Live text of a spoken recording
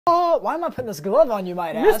Oh, why am I putting this glove on, you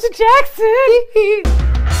might ask? Mr. Jackson!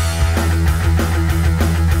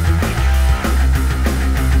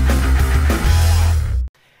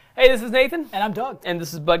 Hey, this is Nathan. And I'm Doug. And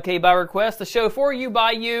this is BudK By Request, the show for you,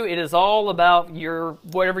 by you. It is all about your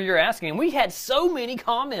whatever you're asking. And we had so many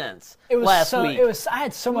comments last week. I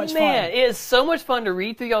had so much fun. Man, it is so much fun to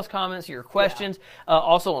read through y'all's comments, your questions. Yeah.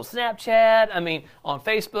 Also on Snapchat, I mean, on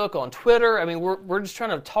Facebook, on Twitter. I mean, we're just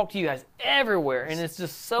trying to talk to you guys everywhere. And it's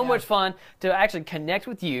just so much fun to actually connect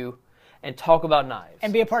with you and talk about knives.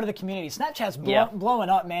 And be a part of the community. Snapchat's blowing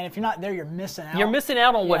up, man. If you're not there, you're missing out. You're missing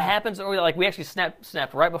out on what happens. Or like we actually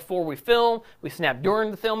snapped right before we film. We snap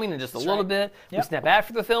during the filming and just a little bit. Yep. We snap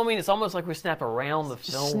after the filming. It's almost like we snap around the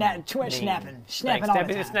film. Too much snapping. Snapping all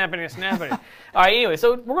the time. Snapping. All right, anyway,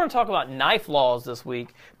 so we're going to talk about knife laws this week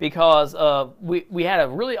because we had a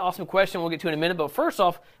really awesome question we'll get to in a minute. But first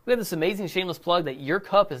off, we have this amazing shameless plug that your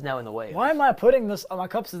cup is now in the way. Why am I putting this? My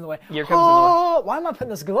cup's in the way. Your cup's in the way. Why am I putting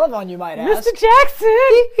this glove on, you might ask? Mr.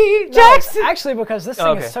 Jackson! Jackson! Actually, because this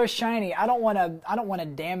thing is so shiny, I don't want to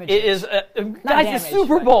damage it. It is, guys, it's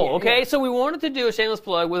Super Bowl, okay? So we wanted to do a shameless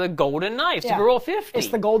plug with a golden knife, Super Bowl 50. It's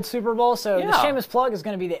the gold Super Bowl, so the shameless plug is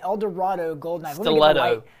going to be the Dorado gold knife.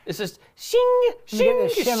 Stiletto. It's just shing, shing,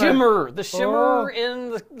 shimmer. The shimmer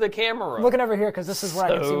in the camera. I'm looking over here because this is where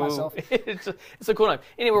I can see myself. It's a cool knife.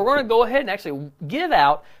 Anyway, we're going to go ahead and actually give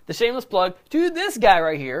out the shameless plug to this guy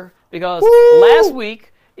right here because last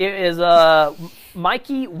week it is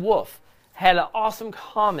Mikey Wuff had an awesome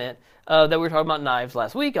comment that we were talking about knives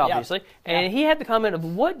last week, obviously, and he had the comment of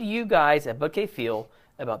what do you guys at BudK feel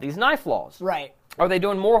about these knife laws? Right. Are they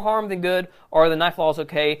doing more harm than good, or are the knife laws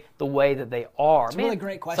okay the way that they are? It's a really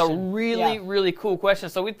great question. It's a really, really cool question.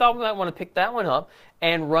 So we thought we might want to pick that one up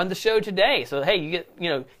and run the show today. So hey,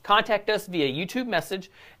 contact us via YouTube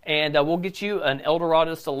message, and we'll get you an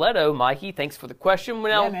Dorado Stiletto. Mikey, thanks for the question.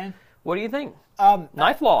 Now, man. What do you think?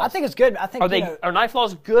 Knife laws. I think it's good. I think are knife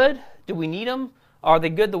laws good? Do we need them? Are they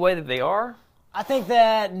good the way that they are? I think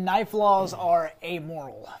that knife laws are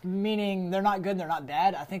amoral, meaning they're not good and they're not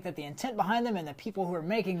bad. I think that the intent behind them and the people who are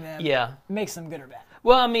making them makes them good or bad.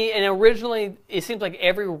 Well, I mean, and originally it seems like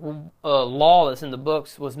every law that's in the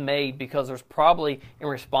books was made because there's probably in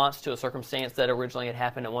response to a circumstance that originally had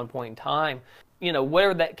happened at one point in time.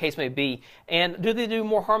 Whatever that case may be. And do they do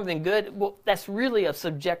more harm than good? Well, that's really a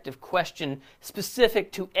subjective question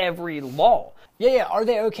specific to every law. Yeah. Are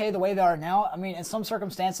they okay the way they are now? I mean, in some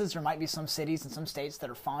circumstances, there might be some cities and some states that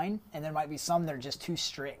are fine, and there might be some that are just too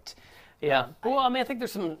strict. Yeah. Well, I mean, I think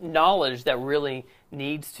there's some knowledge that really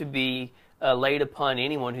needs to be laid upon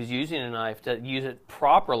anyone who's using a knife to use it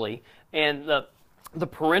properly. And the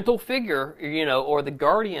parental figure, or the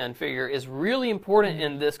guardian figure is really important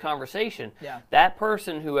in this conversation. Yeah. That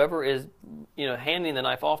person, whoever is, handing the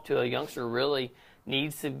knife off to a youngster really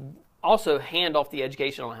needs to also hand off the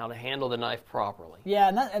education on how to handle the knife properly. Yeah,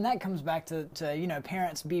 and that comes back to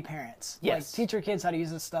parents be parents. Yes. Like, teach your kids how to use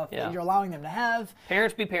this stuff that you're allowing them to have.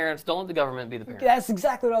 Parents be parents. Don't let the government be the parents. That's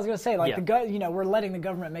exactly what I was going to say. Like, we're letting the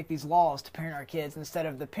government make these laws to parent our kids instead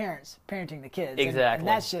of the parents parenting the kids. Exactly. And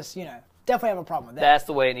that's just, definitely have a problem with that. That's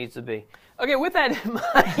the way it needs to be. Okay, with that in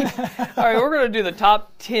mind, all right, we're going to do the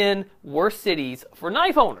top 10 worst cities for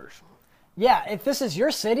knife owners. Yeah, if this is your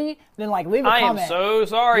city, then leave a comment. I am so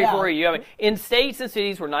sorry for you. I mean, in states and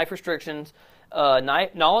cities where knife restrictions,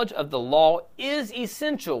 knowledge of the law is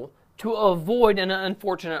essential to avoid an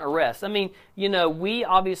unfortunate arrest. I mean, we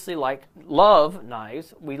obviously love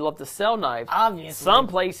knives. We love to sell knives. Obviously. Some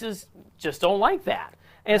places just don't like that.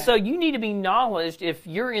 And so you need to be acknowledged if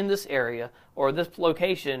you're in this area or this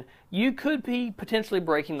location, you could be potentially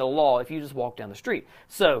breaking the law if you just walk down the street.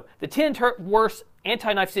 So the 10 worst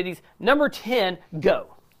anti-knife cities, number 10,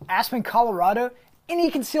 go. Aspen, Colorado,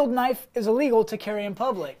 any concealed knife is illegal to carry in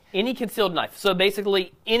public. Any concealed knife. So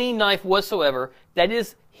basically any knife whatsoever that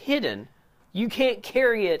is hidden, you can't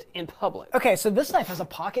carry it in public. Okay, so this knife has a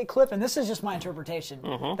pocket clip, and this is just my interpretation.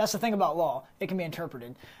 That's the thing about law. It can be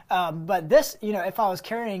interpreted. But this, if I was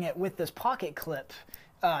carrying it with this pocket clip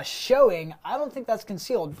showing, I don't think that's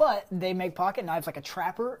concealed. But they make pocket knives like a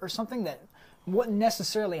trapper or something that wouldn't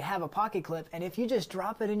necessarily have a pocket clip. And if you just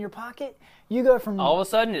drop it in your pocket, you go from... all of a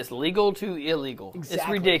sudden, it's legal to illegal. Exactly. It's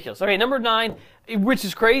ridiculous. Okay, number 9, which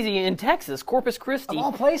is crazy, in Texas, Corpus Christi. Of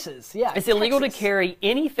all places, yeah. It's illegal to carry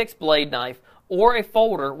any fixed blade knife or a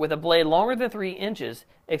folder with a blade longer than 3 inches,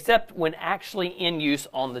 except when actually in use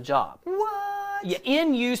on the job. What? Yeah,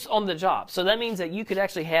 in use on the job. So that means that you could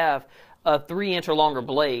actually have a 3-inch or longer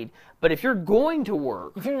blade, but if you're going to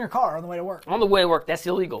work... if you're in your car on the way to work. On the way to work, that's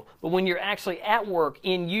illegal. But when you're actually at work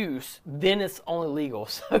in use, then it's only legal.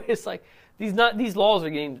 So it's like these laws are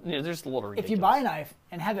getting, they're just a little ridiculous. If you buy a knife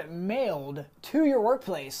and have it mailed to your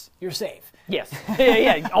workplace, you're safe. Yes.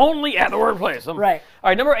 yeah, only at the workplace. Right. All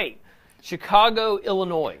right, number 8, Chicago,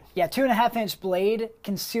 Illinois. Yeah, 2.5-inch blade,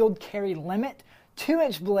 concealed carry limit,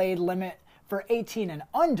 2-inch blade limit for 18 and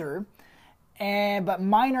under, but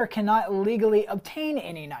minor cannot legally obtain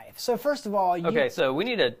any knife. So first of all, okay, so we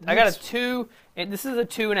need I got a 2, and this is a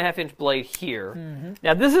 2.5-inch blade here.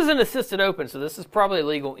 Now this is an assisted open, so this is probably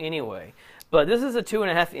illegal anyway. But this is a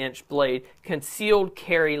 2.5-inch blade, concealed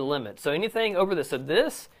carry limit. So anything over this, so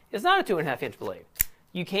this is not a 2.5-inch blade.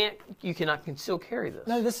 You cannot conceal carry this.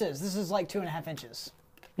 No, this is like 2.5 inches.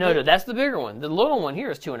 No, that's the bigger one. The little one here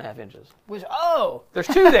is 2.5 inches. Which, there's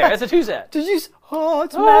 2 there. That's a 2 set. Did you? Oh,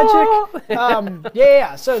 it's magic.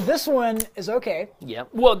 Yeah. So this one is okay. Yeah.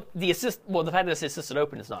 Well, the fact that it's assisted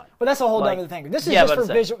open is not. But that's a whole other thing. This is just for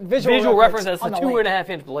visual reference. That's a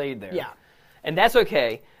 2.5-inch blade there. Yeah. And that's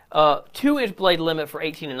okay. 2-inch blade limit for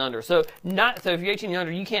 18 and under. So if you're 18 and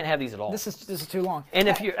under, you can't have these at all. This is too long. And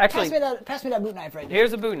if you're actually pass me that boot knife right there.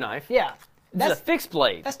 Here's a boot knife. Yeah. That's a fixed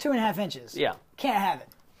blade. That's 2.5 inches. Yeah. Can't have it.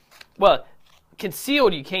 Well,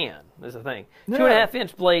 concealed you can. Is the thing.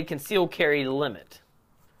 2.5-inch blade concealed carry limit.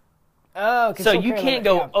 Oh, so you can't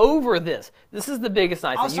go over this. This is the biggest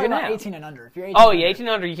knife that you can have. 18 and under. If you're 18 yeah, 18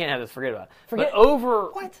 and under, you can't have this. Forget about it. But over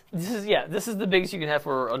what? This is the biggest you can have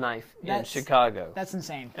for a knife in Chicago. That's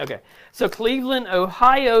insane. Okay, so Cleveland,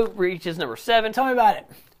 Ohio reaches number 7. Tell me about it.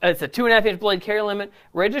 It's a 2.5-inch blade carry limit.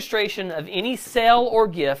 Registration of any sale or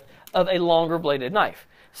gift of a longer bladed knife.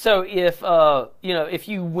 So if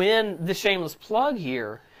you win the Shameless Plug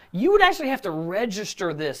here, you would actually have to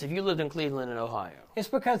register this if you lived in Cleveland and Ohio. It's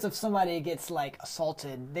because if somebody gets like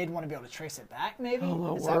assaulted, they'd want to be able to trace it back. Maybe.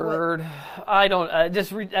 Oh my word! I don't. I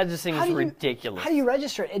just think it's ridiculous. How do you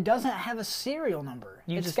register it? It doesn't have a serial number.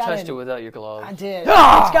 You just touched it without your gloves. I did.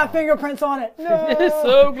 Ah! It's got fingerprints on it. No. It's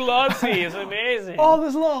so glossy. It's amazing. All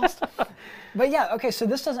is lost. But yeah, okay. So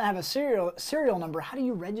this doesn't have a serial number. How do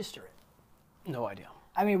you register it? No idea.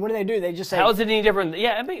 I mean, what do? They just say. How is it any different?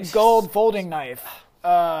 Yeah, I mean, gold folding knife.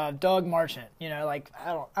 Doug Marchant. You know, like I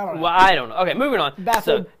don't know. Well, I don't know. Okay, moving on. Baffled.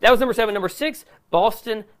 So that was number 7. Number 6,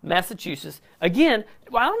 Boston, Massachusetts. Again,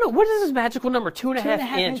 well, I don't know. What is this magical number?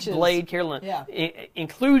 2.5-inch blade carry limit,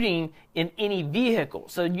 including in any vehicle.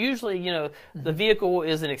 So usually, the vehicle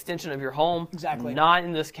is an extension of your home. Exactly. Not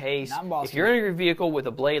in this case. Not in Boston. If you're in your vehicle with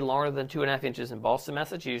a blade longer than 2.5 inches in Boston,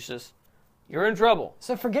 Massachusetts, you're in trouble.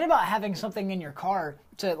 So forget about having something in your car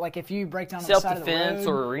to, like, if you break down on the side of the road. Self-defense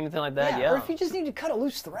or anything like that, yeah. Or if you just need to cut a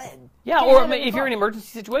loose thread. Yeah, or if you're in an emergency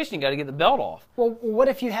situation, you got to get the belt off. Well, what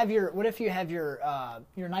if you have your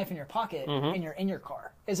knife in your pocket and you're in your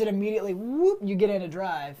car? Is it immediately whoop? You get in a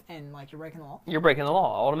drive and like you're breaking the law? You're breaking the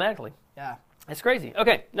law automatically. Yeah, that's crazy.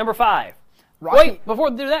 Okay, number 5. Rocky. Wait,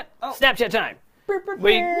 before we do that, Snapchat time. We got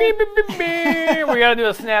to do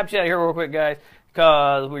a Snapchat here real quick, guys,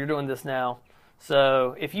 because we're doing this now.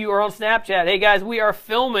 So if you are on Snapchat, hey guys, we are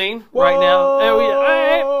filming right now.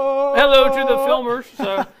 Hello to the filmers.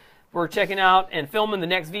 So we're checking out and filming the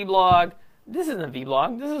next vlog. This isn't a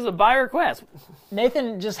vlog. This is a by request.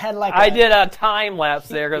 Nathan just had like I did a time lapse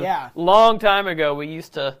there because a long time ago we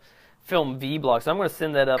used to film vlogs. So I'm going to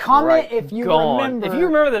send that up. Comment if you remember. If you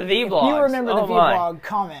remember the vlogs. If you remember the vlog,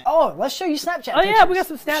 comment. Oh, let's show you Snapchat. Oh yeah, we got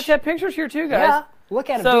some Snapchat pictures here too, guys. Yeah. Look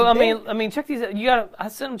at them. So I mean, check these out. I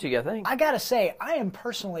sent them to you, I think. I gotta say, I am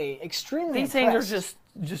personally extremely impressed. These things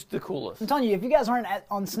are just the coolest. I'm telling you, if you guys aren't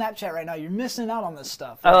on Snapchat right now, you're missing out on this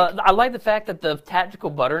stuff. I like the fact that the tactical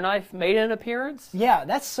butter knife made an appearance. Yeah,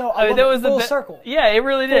 that's so. I mean, that was full circle. Yeah, it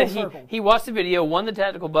really did. He watched the video, won the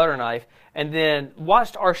tactical butter knife, and then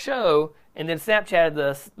watched our show. And then Snapchatted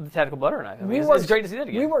the tactical butter knife. I mean, it's great to see that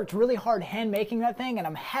again. We worked really hard hand making that thing, and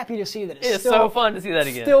I'm happy to see that it's still so fun to see that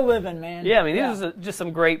again. Still living, man. Yeah, I mean, these are just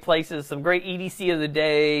some great places, some great EDC of the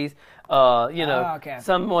days.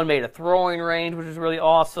 Someone made a throwing range, which is really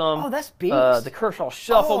awesome. Oh, that's beast. The Kershaw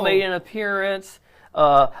Shuffle made an appearance.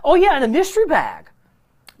 And a mystery bag.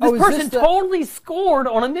 This person totally scored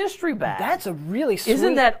on a mystery bag. That's a really sweet.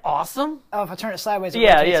 Isn't that awesome? Oh, if I turn it sideways, it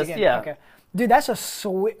rotates again. Yeah. Okay. Dude, that's a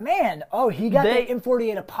sweet man. Oh, he got the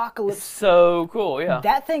M48 Apocalypse. So cool, yeah.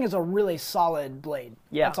 That thing is a really solid blade.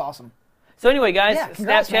 Yeah. That's awesome. So anyway, guys,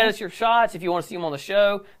 Snapchat us your shots if you want to see them on the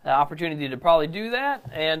show. The opportunity to probably do that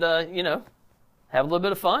and, have a little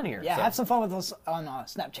bit of fun here. Yeah, have some fun with us on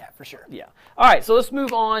Snapchat for sure. Yeah. All right, so let's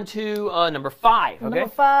move on to number 5. Okay? Number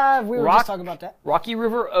 5, we were just talking about that. Rocky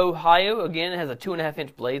River, Ohio, again, has a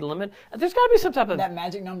 2.5-inch blade limit. There's got to be some type of... That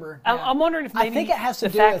magic number. I'm wondering if maybe I think it has to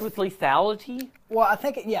the fact with lethality. Well, I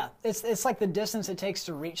think, it's like the distance it takes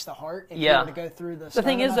to reach the heart if you were to go through the The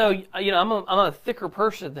thing is, though, I'm a thicker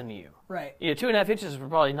person than you. Right. Yeah, 2.5 inches would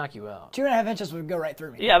probably knock you out. 2.5 inches would go right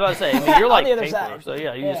through me. Yeah, I'm about to say. I mean, you're like the other paper, side. so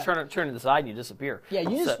yeah, you just turn to the side and you disappear. Yeah,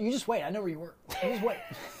 you just wait. I know where you were. You just wait.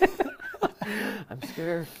 I'm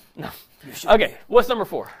scared. No. Okay, what's number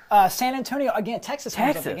 4? San Antonio again. Texas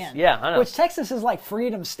comes up again. Yeah, I know. Which Texas is like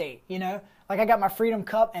freedom state. You know, like I got my freedom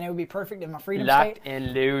cup, and it would be perfect in my freedom Locked state.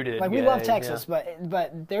 and loaded. Like we love Texas,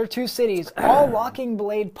 but there are 2 cities. All locking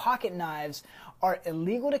blade pocket knives are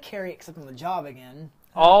illegal to carry except on the job again.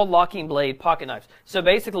 All locking blade pocket knives. So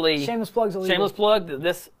basically, Shameless Plug's illegal. Shameless Plug.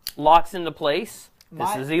 This locks into place.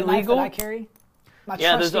 This is illegal. The knife that I carry.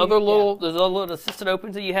 Yeah, those other little assisted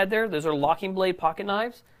opens that you had there. Those are locking blade pocket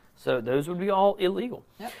knives. So those would be all illegal.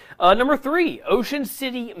 Yep. Number 3, Ocean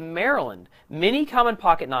City, Maryland. Many common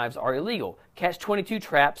pocket knives are illegal. Catch-22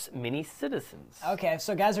 traps many citizens. Okay,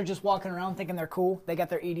 so guys are just walking around thinking they're cool. They got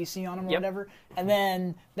their EDC on them or whatever, and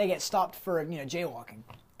then they get stopped for jaywalking.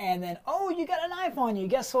 And then, oh, you got a knife on you.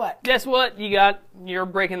 Guess what? Guess what? You're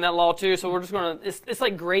breaking that law too. So we're just gonna. It's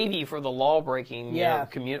like gravy for the law breaking.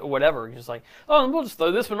 Whatever. You're just like, oh, we'll just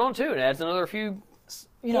throw this one on too. It adds another few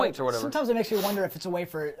points or whatever. Sometimes it makes me wonder if it's a way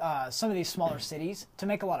for some of these smaller cities to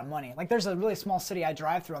make a lot of money. Like there's a really small city I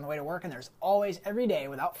drive through on the way to work, and there's always, every day,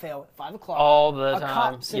 without fail, at 5 o'clock, all the time, a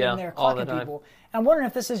cop sitting there clocking people. And I'm wondering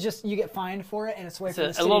if this is just you get fined for it, and it's a way for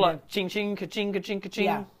the city a little ching ching ka-ching ka-ching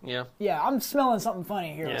ka-ching. Yeah, I'm smelling something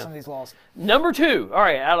funny here with some of these laws. Number 2, all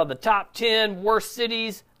right, out of the top 10 worst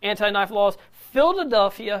cities, anti-knife laws,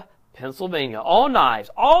 Philadelphia, Pennsylvania. All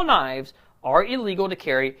knives are illegal to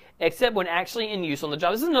carry except when actually in use on the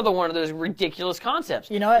job. This is another one of those ridiculous concepts.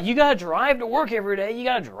 You know what? You got to drive to work every day. You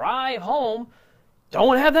got to drive home.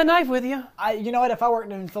 Don't have that knife with you. You know what? If I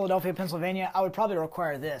worked in Philadelphia, Pennsylvania, I would probably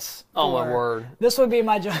require this. Oh, my word. This would be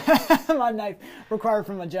my job, my knife required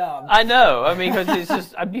for my job. I know. I mean, because it's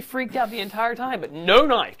just, I'd be freaked out the entire time. But no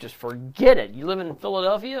knife. Just forget it. You live in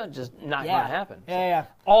Philadelphia, just not going to happen. Yeah.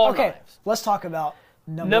 All knives. Let's talk about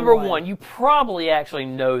Number one. You probably actually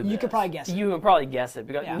know this. You could probably guess it. You would probably guess it.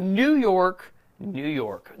 Because New York,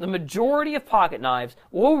 the majority of pocket knives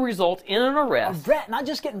will result in an arrest. Not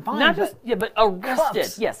just getting fined. Not just, but arrested.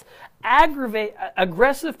 Cuffs. Yes.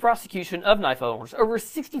 Aggressive prosecution of knife owners. Over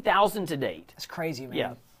 60,000 to date. That's crazy, man.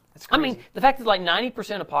 Yeah. That's crazy. I mean, the fact that like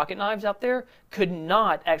 90% of pocket knives out there could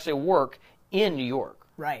not actually work in New York.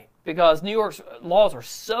 Right. Because New York's laws are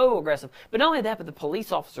so aggressive. But not only that, but the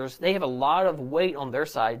police officers, they have a lot of weight on their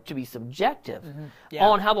side to be subjective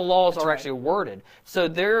on how the laws are actually worded. So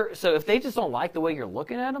if they just don't like the way you're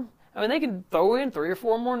looking at them, I mean, they can throw in 3 or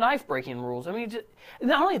 4 more knife breaking rules. I mean,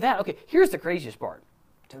 not only that, okay, here's the craziest part.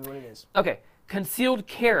 Tell me what it is. Okay, concealed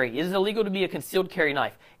carry. It is illegal to be a concealed carry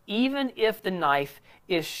knife, even if the knife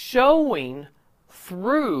is showing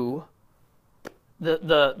through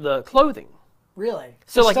the clothing. Really?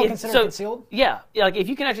 So it's still considered concealed? Yeah, like if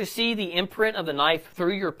you can actually see the imprint of the knife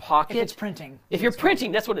through your pocket. If it's printing. If you're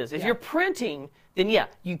printing, that's what it is. If you're printing, then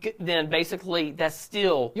then basically that's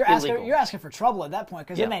still illegal. You're asking for trouble at that point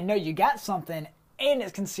because then they know you got something and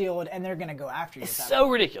it's concealed and they're going to go after you. It's so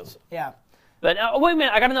ridiculous. Yeah. But wait a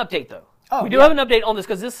minute, I got an update though. Oh, we do have an update on this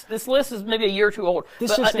because this list is maybe a year or two old.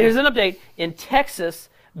 There's an update in Texas.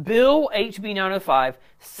 Bill HB 905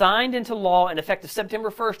 signed into law and effective September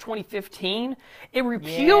 1st, 2015. It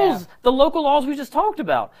repeals the local laws we just talked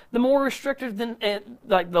about. The more restrictive than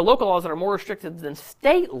like the local laws that are more restrictive than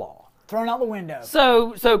state law. Thrown out the window.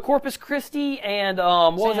 So Corpus Christi and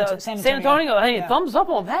San Antonio. Hey, thumbs up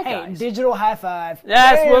on that, guys. Digital high five.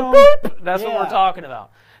 That's what we're talking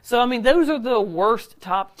about. So, I mean, those are the worst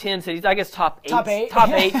top 10 cities. I guess top 8. Top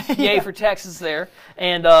 8. Yay for Texas there.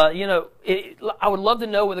 And, you know, I would love to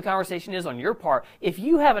know what the conversation is on your part. If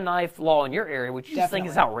you have a knife law in your area, which you just think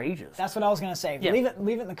is outrageous. That's what I was going to say. Yeah. Leave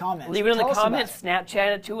it in the comments. Leave it in the comments.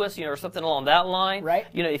 Snapchat it to us, you know, or something along that line. Right.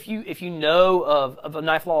 You know, if you know of a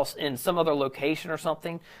knife law in some other location or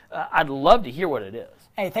something, I'd love to hear what it is.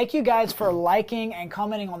 Hey, thank you guys for liking and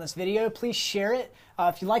commenting on this video. Please share it.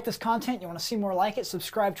 If you like this content, you want to see more like it,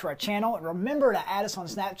 subscribe to our channel. And remember to add us on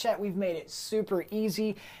Snapchat. We've made it super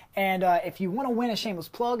easy. And if you want to win a Shameless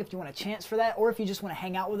Plug, if you want a chance for that, or if you just want to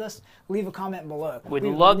hang out with us, leave a comment below. We'd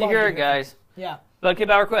love to hear it, guys. Yeah. BudK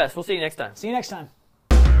By Request. We'll see you next time. See you next time.